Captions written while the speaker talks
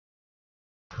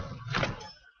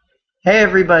Hey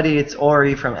everybody, it's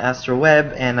Ori from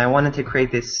AstroWeb, and I wanted to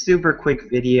create this super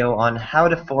quick video on how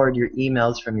to forward your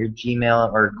emails from your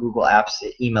Gmail or Google Apps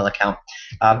email account.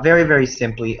 Very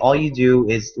simply, all you do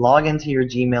is log into your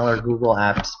Gmail or Google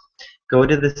Apps, go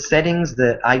to the settings,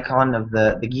 the icon of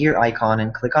the gear icon,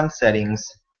 and click on settings,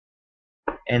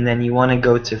 and then you want to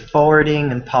go to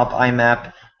forwarding and pop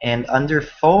IMAP, and under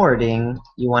forwarding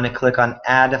you want to click on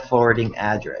add a forwarding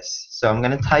address. So I'm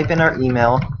going to type in our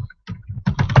email.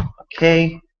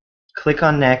 Okay, click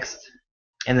on next,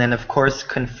 and then of course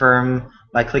confirm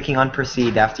by clicking on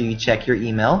proceed after you check your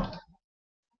email.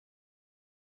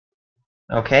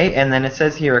 Okay, and then it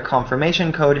says here a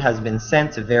confirmation code has been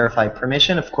sent to verify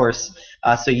permission, of course,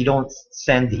 so you don't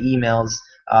send the emails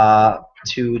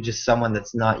to just someone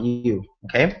that's not you.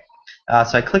 Okay,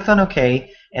 so I clicked on OK,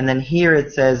 and then here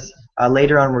it says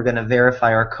later on we're going to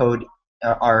verify our code,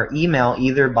 our email,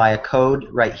 either by a code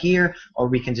right here, or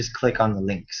we can just click on the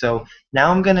link. So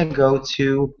now I'm going to go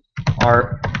to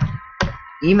our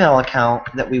email account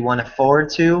that we want to forward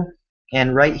to,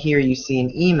 and right here you see an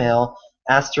email,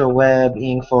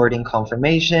 AstroWeb forwarding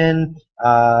confirmation,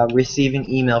 receiving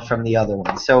email from the other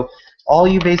one. So all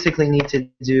you basically need to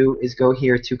do is go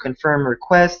here to confirm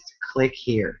request, click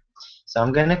here. So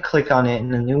I'm going to click on it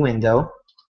in a new window,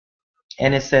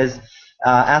 and it says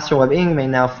AstroWeb Inc. may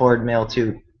now forward mail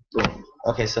to boom.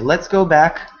 Okay, so let's go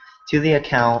back to the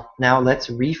account. Now let's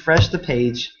refresh the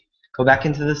page, go back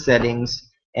into the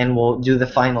settings, and we'll do the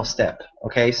final step.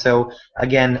 Okay, so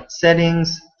again,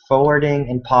 settings, forwarding,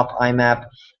 and pop IMAP.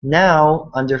 Now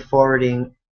under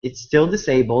forwarding, it's still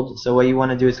disabled, so what you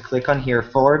want to do is click on here,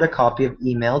 forward a copy of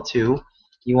email to.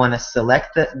 You want to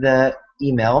select the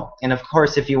email, and of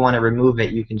course if you want to remove it,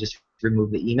 you can just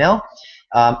remove the email.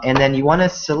 And then you want to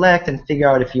select and figure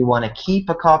out if you want to keep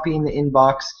a copy in the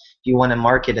inbox, if you want to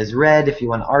mark it as read, if you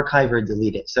want to archive or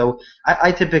delete it. So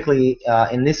I typically,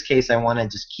 in this case, I want to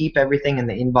just keep everything in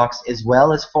the inbox as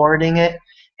well as forwarding it.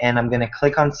 And I'm going to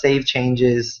click on Save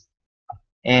Changes,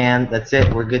 and that's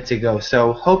it. We're good to go.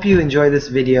 So hope you enjoy this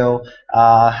video.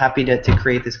 Happy to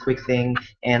create this quick thing,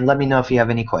 and let me know if you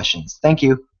have any questions. Thank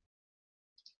you.